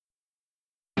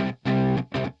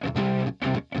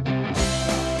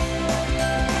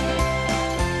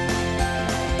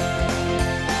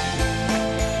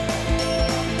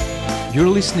You're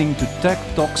listening to Tech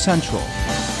Talk Central.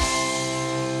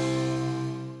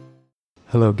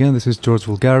 Hello again, this is George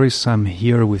Vulgaris. I'm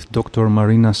here with Dr.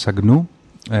 Marina Sagnou.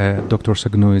 Dr.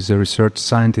 Sagnou is a research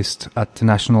scientist at the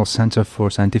National Center for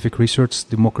Scientific Research,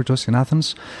 Demokritos in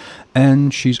Athens,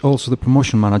 and she's also the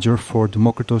promotion manager for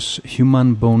Demokritos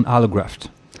Human Bone Allograft.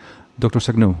 Dr.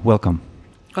 Sagnou, welcome.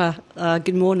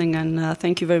 Good morning, and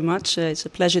thank you very much. It's a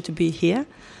pleasure to be here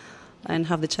and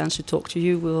have the chance to talk to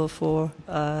you for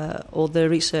all the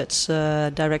research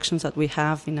directions that we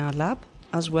have in our lab,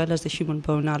 as well as the human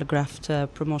bone allograft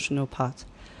promotional part.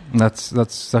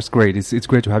 That's great. It's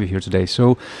great to have you here today.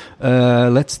 So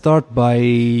let's start by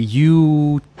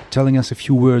you telling us a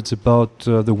few words about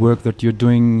the work that you're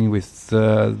doing with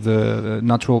the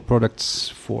natural products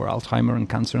for Alzheimer and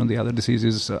cancer and the other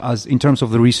diseases, as in terms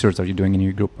of the research that you're doing in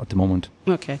your group at the moment.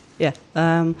 Okay. Yeah.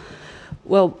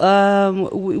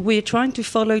 We're trying to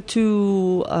follow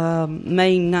two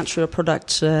main natural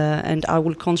products, and I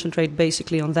will concentrate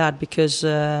basically on that because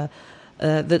the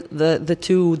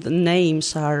two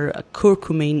names are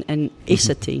curcumin and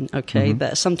isotine. Okay,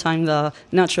 but sometimes the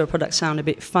natural products sound a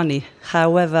bit funny.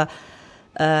 However,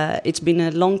 it's been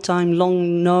a long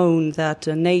known that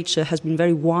nature has been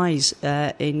very wise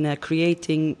in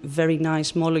creating very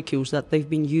nice molecules that they've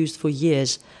been used for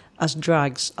years as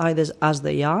drugs, either as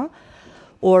they are,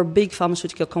 or big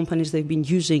pharmaceutical companies, they've been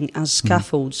using as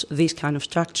scaffolds these kind of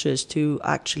structures to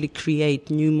actually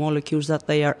create new molecules that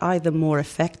they are either more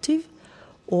effective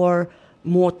or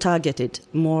more targeted,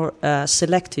 more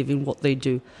selective in what they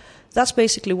do. That's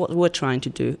basically what we're trying to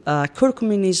do.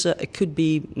 Curcumin could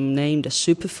be named a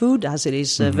superfood, as it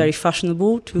is very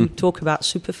fashionable to talk about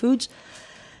superfoods.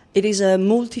 It is a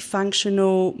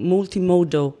multifunctional,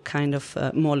 multimodal kind of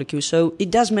molecule, so it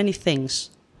does many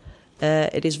things.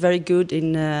 It is very good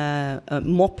in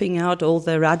mopping out all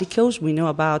the radicals. We know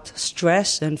about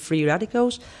stress and free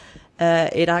radicals.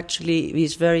 It actually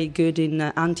is very good in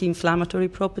anti-inflammatory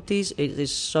properties. It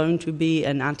is shown to be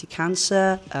an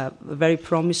anti-cancer, very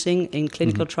promising in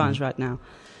clinical trials right now.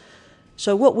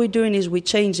 So what we're doing is we're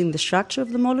changing the structure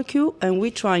of the molecule, and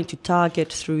we're trying to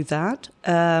target through that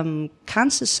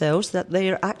cancer cells that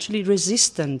they are actually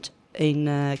resistant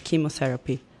in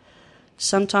chemotherapy.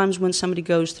 Sometimes when somebody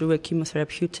goes through a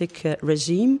chemotherapeutic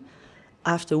regime,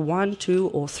 after 1, 2,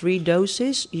 or 3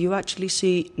 doses, you actually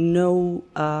see no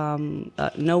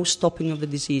stopping of the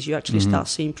disease. You actually start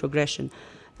seeing progression.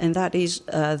 And that is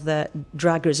the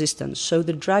drug resistance. So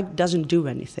the drug doesn't do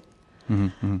anything.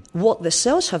 What the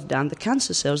cells have done, the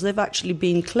cancer cells, they've actually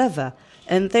been clever,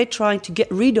 and they're trying to get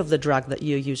rid of the drug that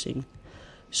you're using.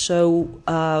 So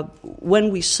when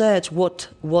we search what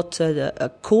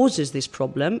causes this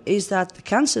problem, is that the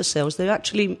cancer cells, they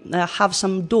actually have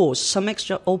some doors, some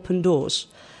extra open doors.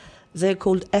 They're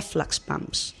called efflux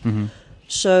pumps.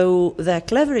 So they're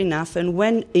clever enough, and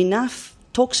when enough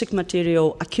toxic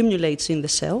material accumulates in the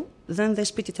cell, then they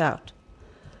spit it out.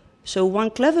 So one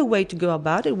clever way to go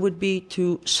about it would be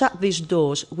to shut these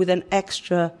doors with an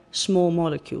extra small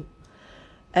molecule.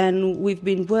 And we've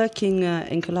been working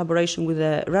in collaboration with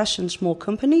a Russian small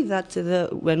company that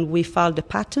when we filed a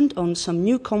patent on some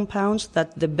new compounds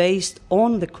that they're based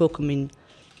on the curcumin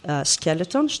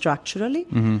skeleton structurally,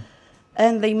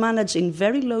 and they manage in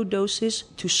very low doses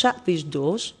to shut these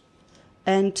doors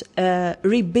and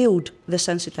rebuild the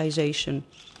sensitization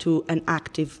to an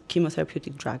active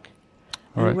chemotherapeutic drug.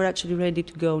 All right. And we're actually ready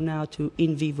to go now to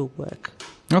in vivo work.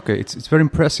 Okay, it's very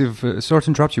impressive. Sorry to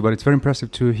interrupt you, but it's very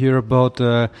impressive to hear about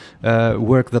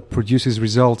work that produces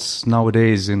results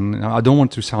nowadays. I don't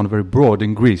want to sound very broad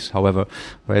in Greece, however,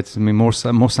 right? I mean, more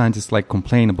scientists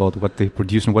complain about what they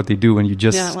produce and what they do, and you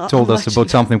just told us about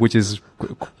something which is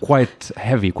quite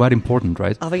heavy, quite important,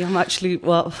 right? I think I'm actually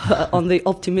on the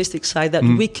optimistic side that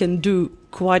we can do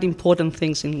quite important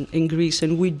things in Greece,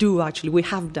 and we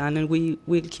have done, and we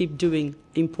will keep doing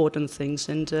important things,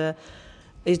 and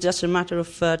it's just a matter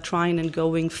of trying and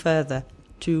going further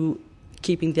to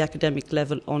keeping the academic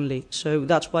level only. So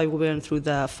that's why we went through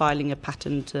the filing a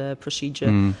patent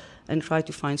procedure and try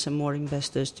to find some more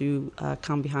investors to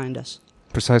come behind us.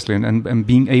 Precisely, and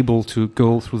being able to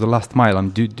go through the last mile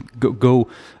and go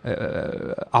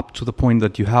up to the point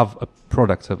that you have a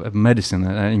product, a medicine,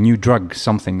 a new drug,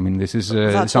 something. I mean, this is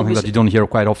something that you don't hear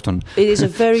quite often. It is a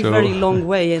very, very long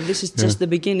way, and this is just the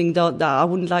beginning. That I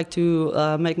wouldn't like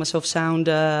to make myself sound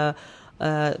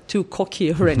too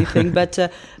cocky or anything, but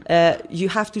you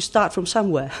have to start from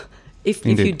somewhere. If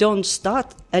you don't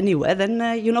start anywhere,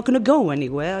 then you're not going to go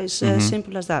anywhere. It's as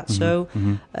simple as that. So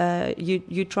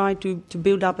you try to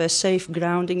build up a safe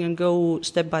grounding and go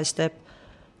step by step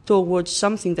towards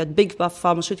something that big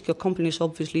pharmaceutical companies,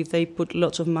 obviously, they put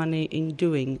lots of money in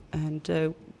doing,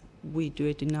 and we do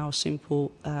it in our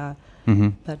simple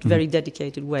but very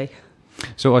dedicated way.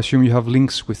 So I assume you have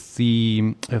links with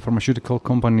the pharmaceutical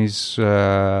companies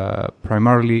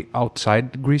primarily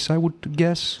outside Greece, I would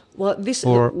guess? Well,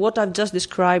 what I've just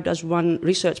described as one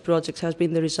research project has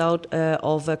been the result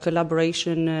of a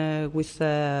collaboration with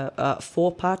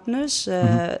 4 partners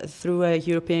through a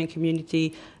European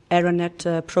Community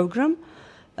Eranet program,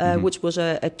 which was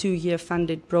a 2-year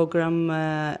funded program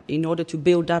in order to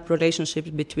build up relationships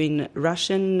between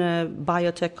Russian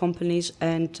biotech companies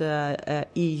and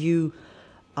EU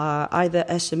either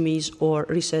SMEs or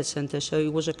research centers. So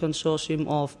it was a consortium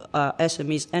of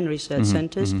SMEs and research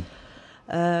centers,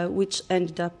 which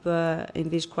ended up in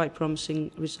these quite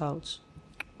promising results.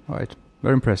 Right.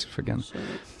 Very impressive again.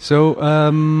 So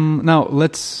now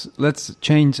let's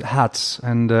change hats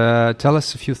and tell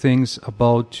us a few things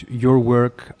about your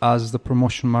work as the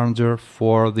promotion manager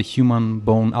for the human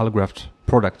bone allograft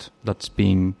product that's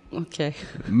being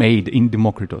made in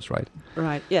Democritos, right?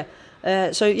 Right. Yeah.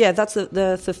 That's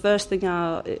the first thing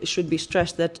should be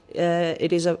stressed, that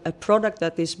it is a product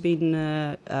that has been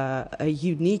a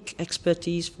unique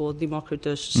expertise for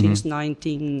Democritos since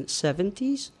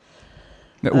 1970s.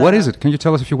 What is it? Can you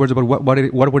tell us a few words about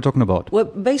what we're talking about? Well,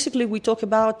 basically, we talk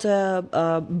about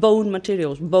bone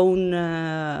materials, bone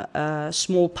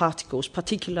small particles,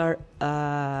 particular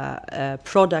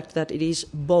product that it is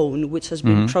bone, which has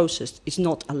been processed. It's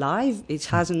not alive. It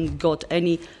hasn't got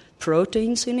any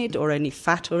proteins in it or any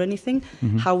fat or anything.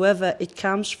 However, it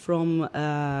comes from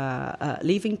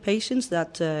living patients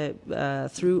that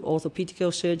through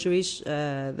orthopedical surgeries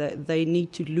they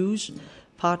need to lose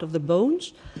part of the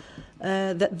bones.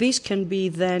 That this can be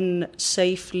then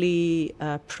safely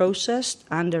processed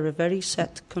under a very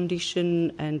set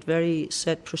condition and very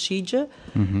set procedure,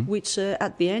 which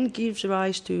at the end gives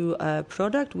rise to a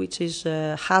product which is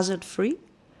hazard-free.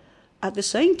 At the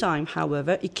same time,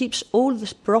 however, it keeps all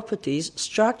the properties,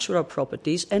 structural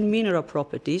properties and mineral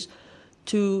properties,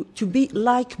 to be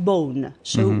like bone.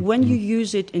 So when you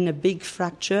use it in a big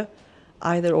fracture,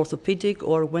 either orthopedic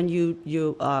or when you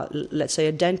let's say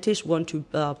a dentist want to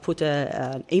put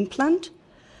an implant,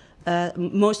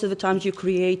 most of the times you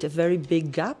create a very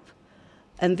big gap,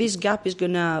 and this gap is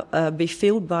going to be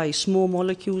filled by small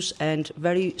molecules and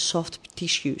very soft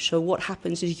tissue. So what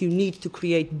happens is you need to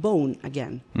create bone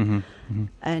again.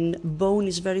 And bone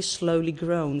is very slowly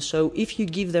grown. So if you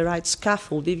give the right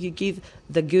scaffold, if you give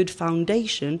the good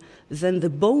foundation, then the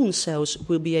bone cells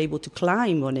will be able to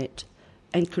climb on it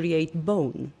and create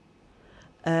bone.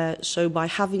 So by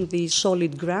having this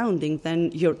solid grounding,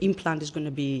 then your implant is going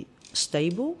to be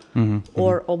stable,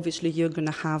 or obviously you're going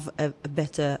to have a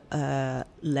better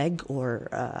leg or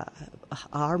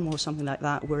arm or something like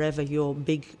that, wherever your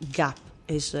big gap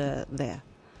is there.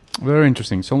 Very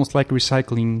interesting. It's almost like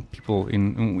recycling people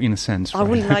in a sense. Right? I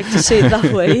wouldn't like to say it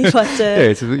that way, but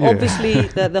obviously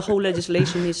the whole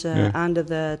legislation is under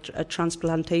the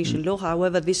transplantation law.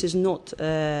 However, this is not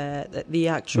the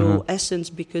actual essence,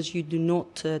 because you do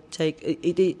not take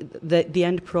it. The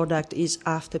end product is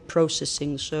after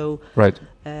processing, so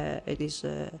it is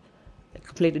a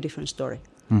completely different story.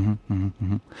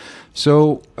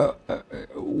 So,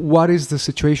 what is the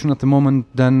situation at the moment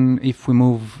then, if we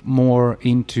move more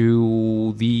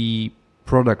into the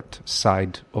product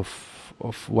side of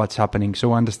what's happening?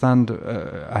 So I understand,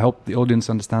 I hope the audience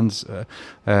understands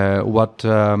what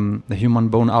the human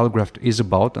bone allograft is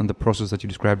about and the process that you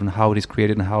described and how it is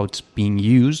created and how it's being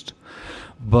used.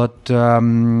 But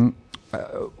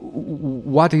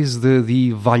what is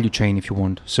the value chain, if you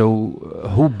want? So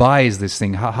who buys this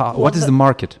thing? What is the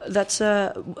market? That's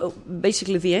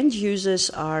basically the end users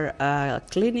are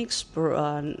clinics,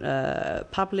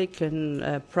 public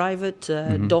and private,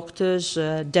 doctors,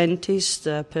 dentists,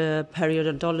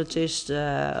 periodontologists,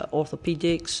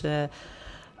 orthopedics,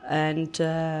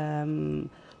 and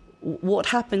what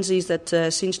happens is that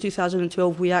since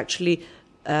 2012 we actually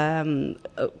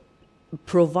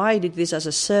provided this as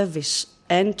a service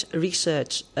and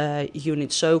research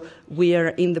unit. So we are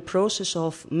in the process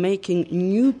of making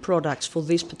new products for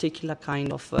this particular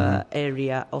kind of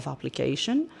area of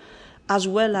application, as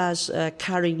well as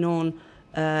carrying on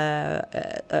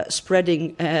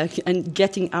spreading and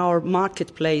getting our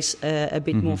marketplace a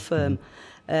bit more firm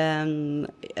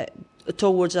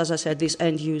towards, as I said, these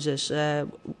end users.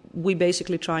 We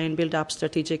basically try and build up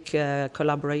strategic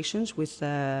collaborations with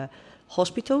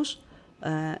hospitals.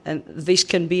 And this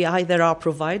can be either our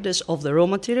providers of the raw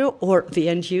material or the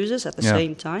end users at the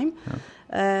same time.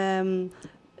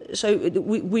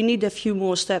 we need a few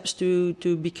more steps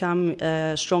to become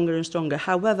stronger and stronger.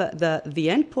 However, the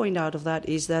end point out of that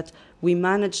is that we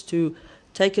managed to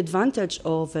take advantage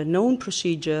of a known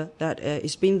procedure that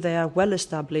has been there, well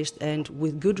established and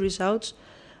with good results,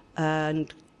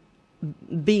 and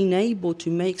being able to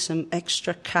make some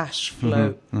extra cash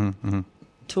flow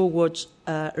towards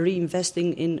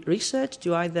reinvesting in research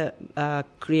to either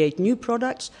create new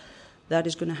products that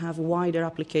is going to have wider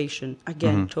application,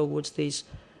 again, towards this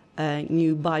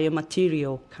new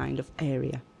biomaterial kind of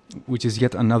area. Which is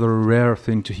yet another rare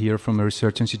thing to hear from a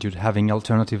research institute, having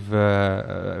alternative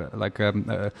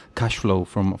cash flow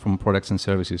from products and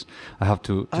services. I have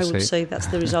to I say. would say that's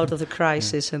the result of the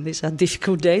crisis, and these are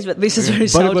difficult days, but this is a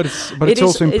result. But it's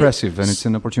also impressive, and it's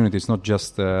an opportunity. It's not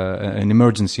just an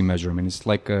emergency measure. I mean, it's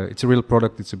like it's a real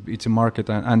product. It's a market.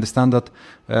 I understand that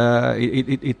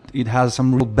it has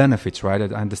some real benefits, right? I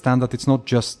understand that it's not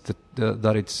just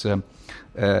that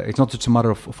it's not just a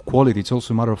matter of quality; it's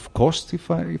also a matter of cost.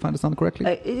 If I understand correctly,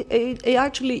 it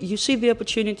actually, you see the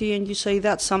opportunity and you say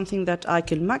that's something that I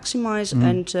can maximize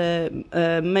and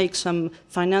make some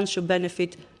financial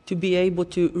benefit to be able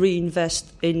to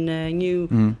reinvest in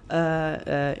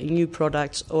new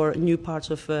products or new parts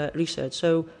of research.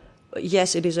 So,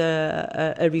 yes, it is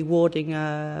a rewarding,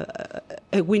 a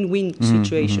win-win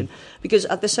situation. Because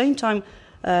at the same time,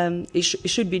 it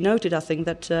should be noted, I think,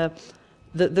 that.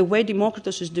 The way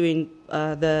Democritos is doing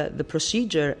the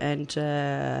procedure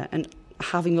and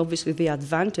having obviously the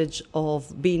advantage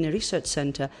of being a research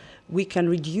center, we can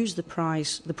reduce the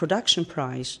price, the production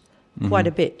price, quite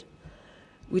a bit,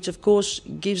 which of course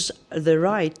gives the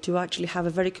right to actually have a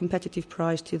very competitive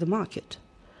price to the market.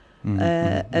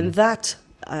 And that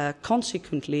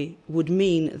consequently would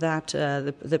mean that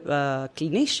the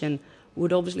clinician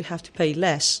would obviously have to pay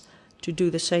less to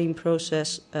do the same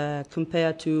process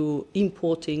compared to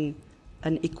importing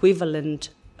an equivalent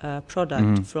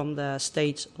product from the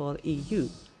States or EU.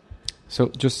 So,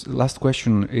 just last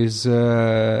question is: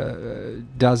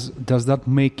 does that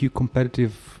make you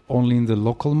competitive only in the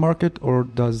local market, or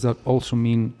does that also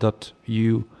mean that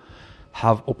you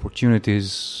have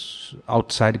opportunities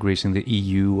outside Greece in the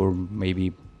EU, or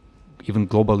maybe even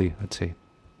globally? I'd say.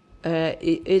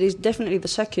 It is definitely the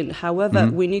second. However,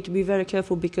 we need to be very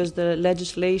careful because the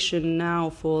legislation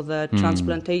now for the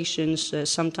transplantations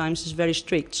sometimes is very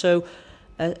strict. So,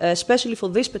 especially for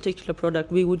this particular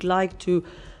product, we would like to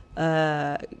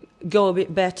go a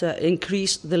bit better,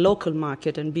 increase the local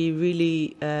market and be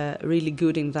really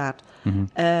good in that.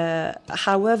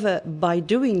 However, by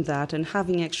doing that and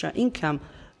having extra income,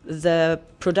 the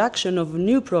production of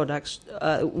new products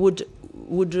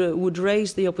would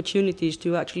raise the opportunities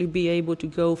to actually be able to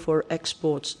go for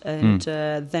exports and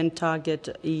then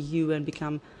target EU and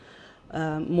become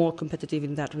more competitive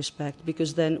in that respect,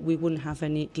 because then we wouldn't have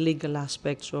any legal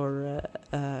aspects or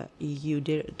EU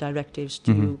directives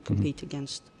to compete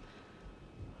against.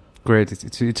 Great!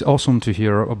 It's awesome to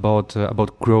hear about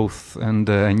growth and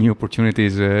new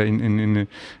opportunities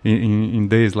in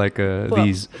days like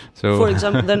these. So, for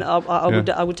example, then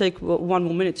I would take 1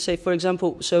 more minute to say, for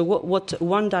example, so what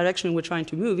one direction we're trying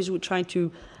to move is we're trying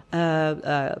to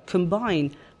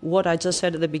combine what I just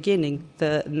said at the beginning,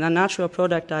 the natural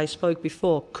product I spoke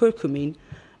before, curcumin,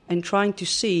 and trying to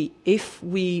see if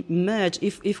we merge,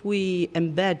 if we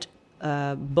embed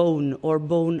bone or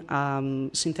bone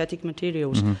synthetic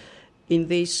materials in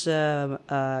this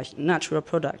natural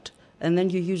product, and then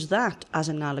you use that as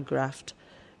an allograft,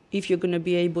 if you're going to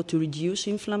be able to reduce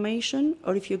inflammation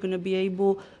or if you're going to be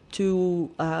able to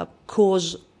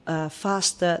cause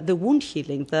faster the wound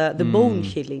healing, the bone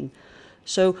healing.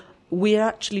 So we're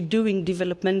actually doing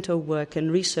developmental work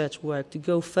and research work to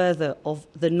go further of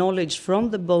the knowledge from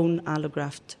the bone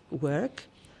allograft work,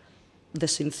 the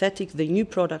synthetic, the new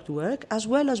product work, as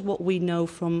well as what we know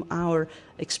from our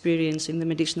experience in the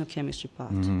medicinal chemistry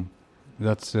part.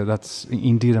 That's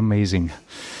indeed amazing.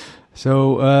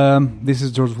 So this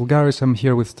is George Voulgaris. I'm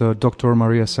here with Dr.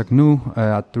 Maria Sagnou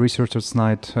at the Researchers'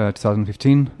 Night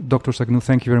 2015. Dr. Sagnou,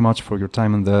 thank you very much for your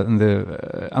time and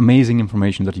the amazing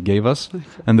information that you gave us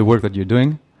and the work that you're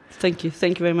doing. Thank you.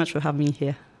 Thank you very much for having me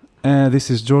here. This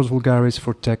is George Voulgaris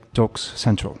for Tech Talks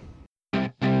Central.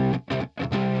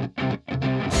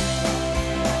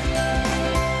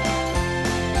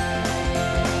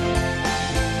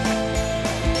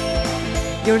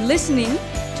 You're listening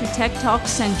to Tech Talk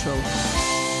Central.